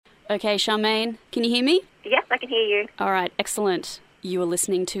Okay, Charmene, can you hear me? Yes, I can hear you. All right, excellent. You are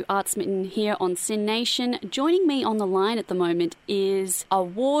listening to Artsmitten here on Sin Nation. Joining me on the line at the moment is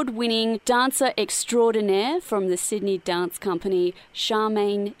award-winning dancer extraordinaire from the Sydney Dance Company,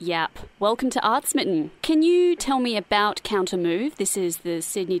 Charmene Yap. Welcome to Artsmitten. Can you tell me about CounterMove? This is the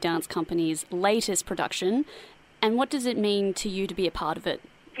Sydney Dance Company's latest production. And what does it mean to you to be a part of it?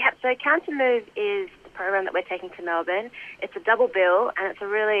 Yeah, so CounterMove is the program that we're taking to Melbourne. It's a double bill, and it's a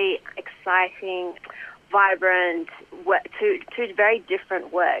really exciting, vibrant, two very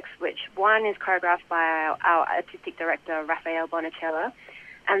different works, which one is choreographed by our artistic director, Raphael Bonacella,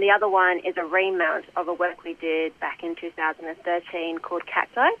 and the other one is a remount of a work we did back in 2013 called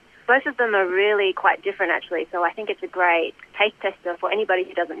CACTI. Both of them are really quite different, actually, so I think it's a great taste tester for anybody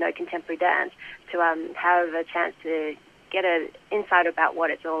who doesn't know contemporary dance to have a chance to get an insight about what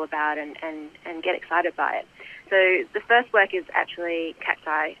it's all about and get excited by it. So the first work is actually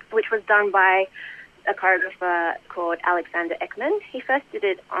CACTI, which was done by a choreographer called Alexander Ekman. He first did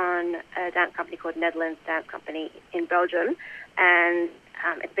it on a dance company called Netherlands Dance Company in Belgium, and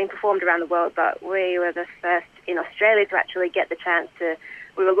it's been performed around the world, but we were the first in Australia to actually get the chance to,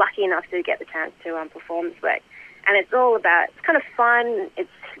 we were lucky enough to get the chance to perform this work. And it's all about, it's kind of fun, it's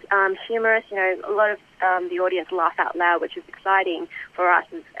humorous, you know, a lot of the audience laugh out loud, which is exciting for us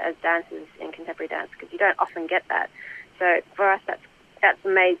as dancers in contemporary dance, because you don't often get that. So for us, that's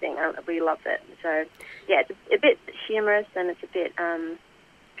amazing. We love it. So, yeah, it's a bit humorous, and it's a bit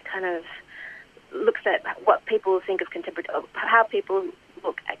kind of looks at what people think of contemporary, how people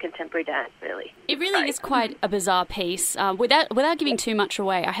look at contemporary dance, really. It really is quite a bizarre piece. Without giving too much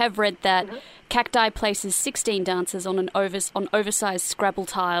away, I have read that CACTI places 16 dancers on oversized Scrabble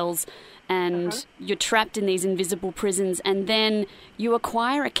tiles, and you're trapped in these invisible prisons, and then you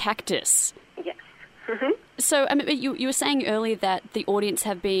acquire a cactus. Yes. So you were saying earlier that the audience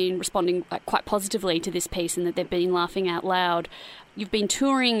have been responding quite positively to this piece and that they've been laughing out loud. You've been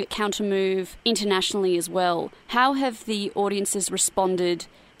touring CounterMove internationally as well. How have the audiences responded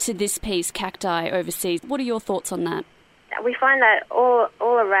to this piece, CACTI, overseas? What are your thoughts on that? We find that all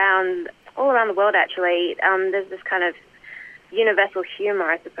around the world, actually, there's this kind of universal humour,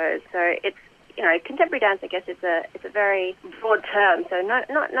 I suppose. So it's, you know, contemporary dance, I guess it's a very broad term, so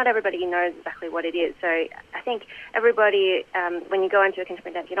not everybody knows exactly what it is. So I think everybody, when you go into a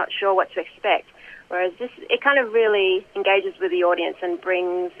contemporary dance, you're not sure what to expect. Whereas this, it kind of really engages with the audience and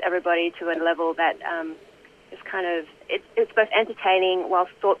brings everybody to a level that is kind of, it's both entertaining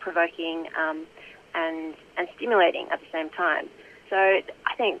whilst thought-provoking and stimulating at the same time. So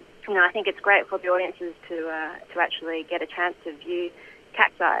I think it's great for the audiences to actually get a chance to view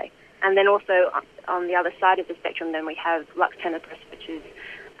CACTI. And then also on the other side of the spectrum, then we have Lux Tenebris, which is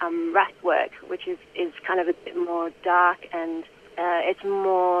Rath's work, which is kind of a bit more dark, and it's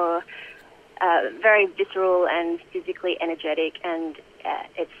more very visceral and physically energetic, and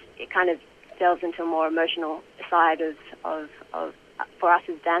it kind of delves into a more emotional side of for us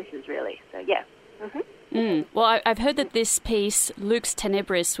as dancers, really. So yeah. Well, I've heard that this piece, Lux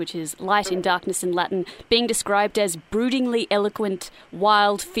Tenebris, which is light in darkness in Latin, being described as broodingly eloquent,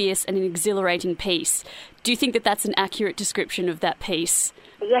 wild, fierce, and an exhilarating piece. Do you think that that's an accurate description of that piece?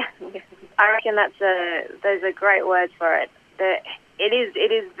 Yeah, I reckon those are great words for it. It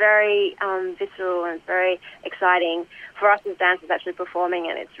is very visceral and very exciting for us as dancers actually performing,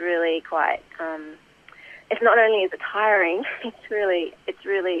 and it's really quite. It's not only is it tiring, it's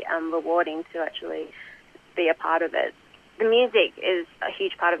really rewarding to actually be a part of it. The music is a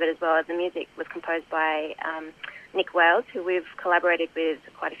huge part of it as well. The music was composed by Nick Wales, who we've collaborated with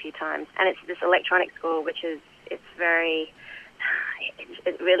quite a few times, and it's this electronic score, which is it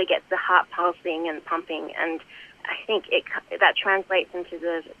really gets the heart pulsing and pumping, and I think that translates into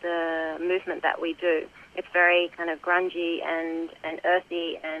the movement that we do. It's very kind of grungy and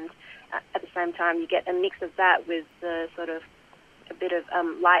earthy, and at the same time you get a mix of that with the sort of a bit of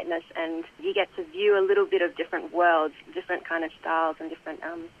lightness, and you get to view a little bit of different worlds, different kind of styles and different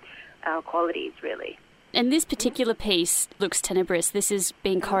qualities, really. And this particular piece, Lux Tenebris, this is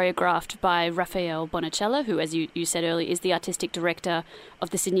being choreographed by Raphael Bonacella, who, as you said earlier, is the artistic director of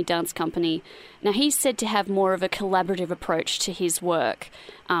the Sydney Dance Company. Now, he's said to have more of a collaborative approach to his work,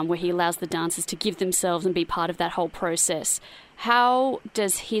 where he allows the dancers to give themselves and be part of that whole process. How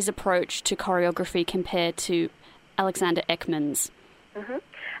does his approach to choreography compare to Alexander Ekman's?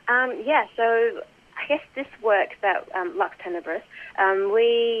 So I guess this work, that Lux Tenebris,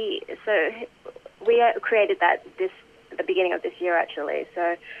 we created that at the beginning of this year, actually. So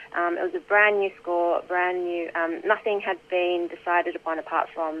it was a brand new score, brand new. Nothing had been decided upon apart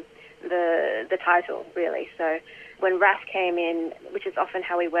from the title, really. So when Raf came in, which is often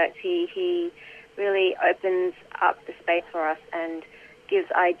how he works, he really opens up the space for us and gives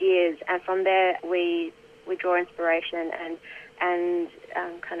ideas, and from there we draw inspiration and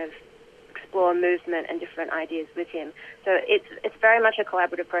kind of explore movement and different ideas with him. So it's very much a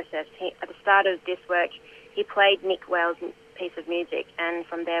collaborative process. At the start of this work, he played Nick Wales' piece of music, and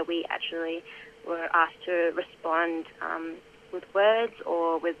from there we actually were asked to respond with words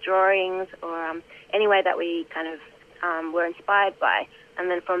or with drawings or any way that we kind of were inspired by.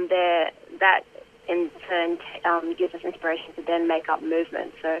 And then from there, that in turn gives us inspiration to then make up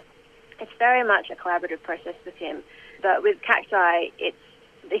movement. So it's very much a collaborative process with him. But with CACTI, it's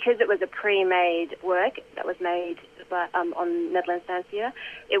because it was a pre-made work that was made by, on Netherlands Fancier,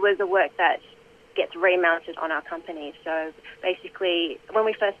 it was a work that gets remounted on our company. So basically, when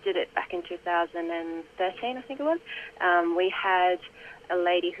we first did it back in 2013, I think it was, we had a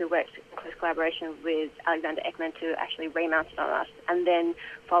lady who worked in close collaboration with Alexander Ekman to actually remount it on us. And then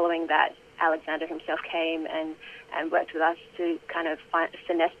following that, Alexander himself came and worked with us to kind of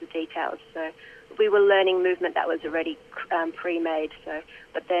finesse the details. So we were learning movement that was already pre-made. So,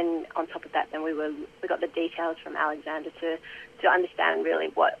 but then on top of that, then we got the details from Alexander to understand really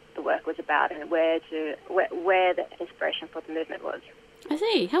what the work was about and where the inspiration for the movement was. I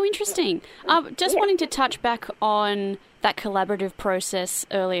see. How interesting. Just wanting to touch back on that collaborative process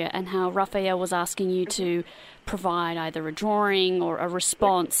earlier and how Raphael was asking you to provide either a drawing or a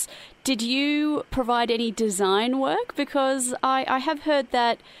response. Did you provide any design work? Because I have heard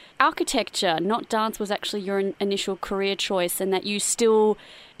that architecture, not dance, was actually your initial career choice, and that you still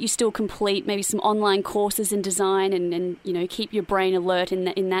complete maybe some online courses in design and you know, keep your brain alert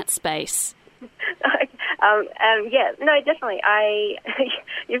in that space. Yeah, no, definitely.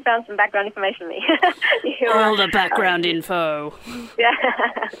 You found some background information on me. All the background info. Yeah.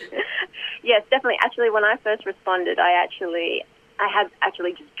 Yes, definitely. Actually, when I first responded, I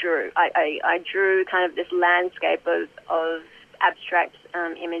just drew. I drew kind of this landscape of abstract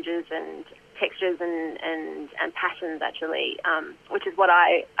images and textures and patterns, actually, which is what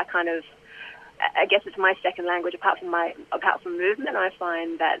I kind of, I guess it's my second language apart from movement. I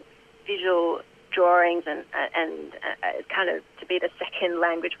find that visual drawings and kind of to be the second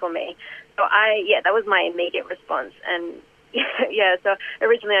language for me. So that was my immediate response. And yeah, so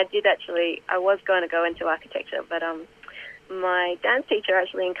originally I was going to go into architecture, but my dance teacher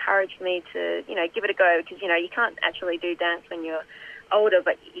actually encouraged me to, give it a go, because, you can't actually do dance when you're older,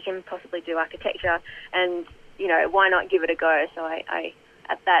 but you can possibly do architecture, and, why not give it a go? So I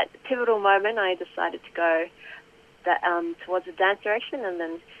at that pivotal moment, I decided to go towards the dance direction, and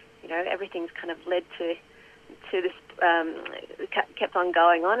then everything's kind of led to this, kept on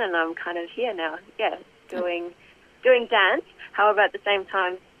going on, and I'm kind of here now, doing dance. However, at the same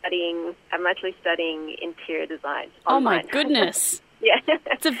time, I'm actually studying interior design online. Oh my goodness. Yeah.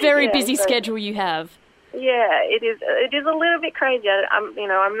 It's a very busy schedule you have. Yeah, it is. It is a little bit crazy.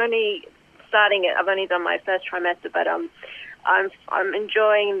 I'm only starting it. I've only done my first trimester, but I'm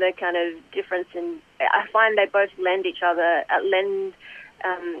enjoying the kind of difference in. I find they both lend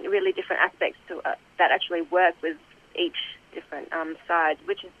really different aspects to that actually work with each different side,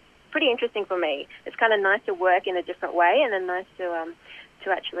 which is pretty interesting for me. It's kind of nice to work in a different way, and then nice to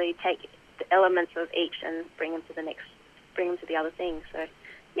actually take the elements of each and bring them to the other thing. So,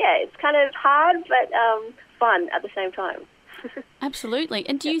 yeah, it's kind of hard, but fun at the same time. Absolutely.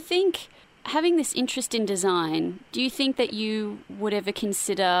 And do you think, having this interest in design, do you think that you would ever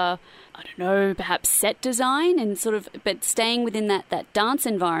consider, I don't know, perhaps set design and but staying within that dance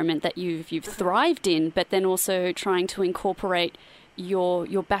environment that you've thrived in, but then also trying to incorporate your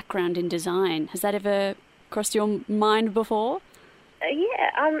background in design? Has that ever crossed your mind before?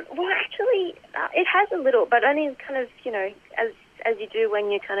 Well, actually, it has a little, but only kind of, as you do when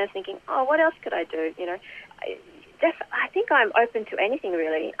you're kind of thinking, oh, what else could I do? I think I'm open to anything,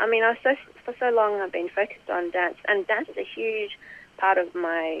 really. I mean, for so long I've been focused on dance, and dance is a huge part of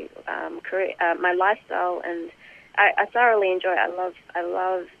my career, my lifestyle, and I thoroughly enjoy it. I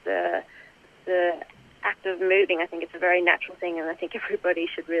love the act of moving. I think it's a very natural thing, and I think everybody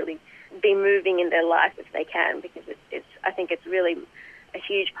should really be moving in their life if they can, because I think it's really a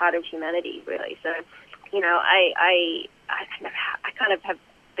huge part of humanity, really. So, I kind of have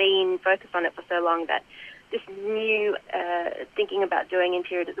been focused on it for so long that this new thinking about doing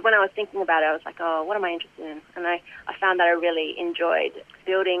interior. When I was thinking about it, I was like, oh, what am I interested in? And I found that I really enjoyed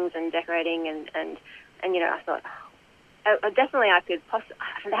buildings and decorating, and I thought, definitely I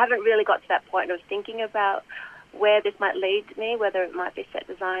haven't really got to that point of thinking about where this might lead me, whether it might be set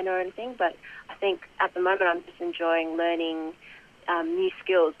design or anything, but I think at the moment I'm just enjoying learning new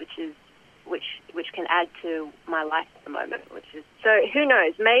skills, which can add to my life at the moment. So who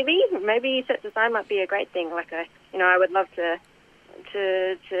knows? Maybe set design might be a great thing. I would love to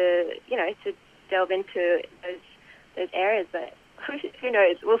delve into those areas, but who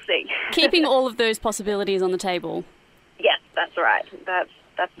knows? We'll see. Keeping all of those possibilities on the table. Yes, that's right.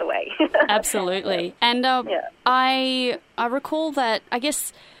 That's the way. Absolutely. And I recall that, I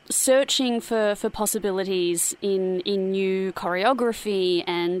guess, searching for possibilities in new choreography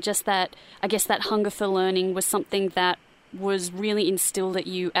and just that, I guess, that hunger for learning was something that was really instilled at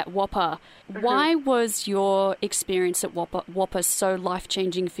you at WAPA. Mm-hmm. Why was your experience at WAPA so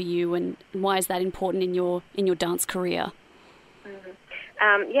life-changing for you, and why is that important in your dance career?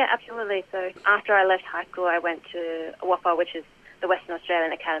 Mm-hmm. Yeah, absolutely. So after I left high school, I went to WAPA, which is the Western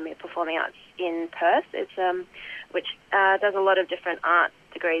Australian Academy of Performing Arts in Perth. It's which does a lot of different art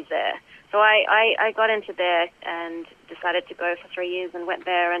degrees there. So I got into there and decided to go for 3 years and went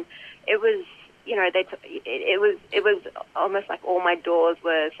there, and it was, it was almost like all my doors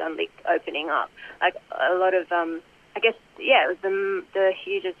were suddenly opening up. Like a lot of it was the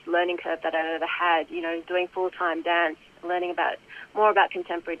hugest learning curve that I ever had. Doing full-time dance, learning more about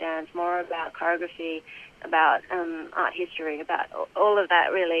contemporary dance, more about choreography, about art history, about all of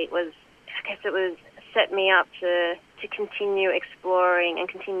that. Really was, it was set me up to continue exploring and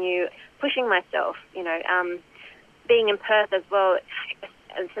continue pushing myself. Being in Perth as well,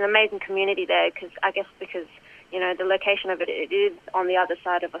 it's an amazing community there because the location of it is on the other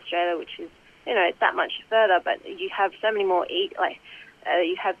side of Australia, which is, it's that much further, but you have so many more,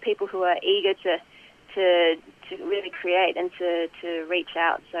 you have people who are eager to really create and to reach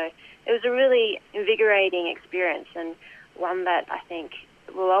out. So it was a really invigorating experience, and one that I think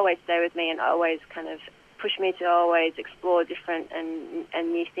will always stay with me and always kind of push me to always explore different and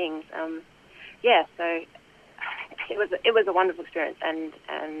new things. So it was a wonderful experience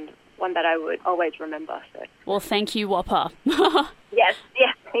and one that I would always remember. So. Well, thank you, WAPA. Yes,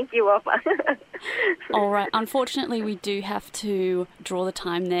 thank you, WAPA. All right. Unfortunately, we do have to draw the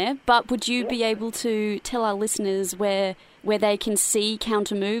time there, but would you be able to tell our listeners where they can see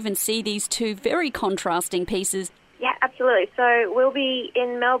CounterMove and see these two very contrasting pieces? Yeah, absolutely. So we'll be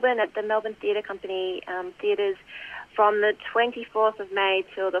in Melbourne at the Melbourne Theatre Company theatres from the 24th of May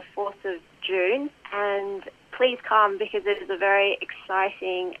till the 4th of June, and please come because it is a very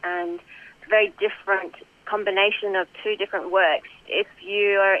exciting and very different combination of two different works. If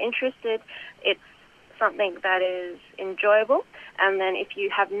you are interested, it's something that is enjoyable, and then if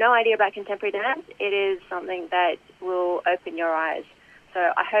you have no idea about contemporary dance, it is something that will open your eyes. So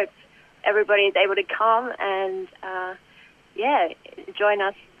I hope everybody is able to come and join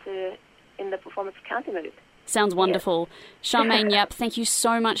us in the performance of CounterMove. Sounds wonderful. Yes. Charmene Yap, thank you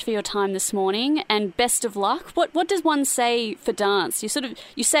so much for your time this morning, and best of luck. What does one say for dance?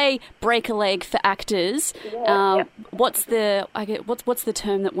 You say break a leg for actors. What's the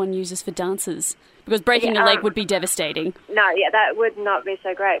term that one uses for dancers? Because breaking a leg would be devastating. No, that would not be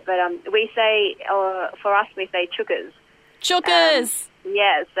so great. But we say, for us, we say chukas. Chukas.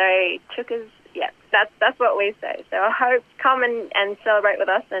 So chukas. Yeah, that's what we say. So I hope come and celebrate with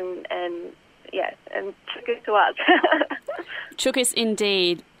us and chukas to us. Chukas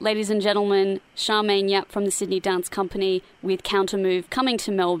indeed. Ladies and gentlemen, Charmene Yap from the Sydney Dance Company with CounterMove coming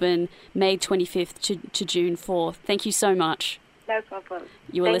to Melbourne May 25th to June 4th. Thank you so much. No problem.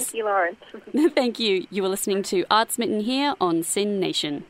 Thank you, Laurent. Thank you. You were listening to Arts Mitten here on Sin Nation.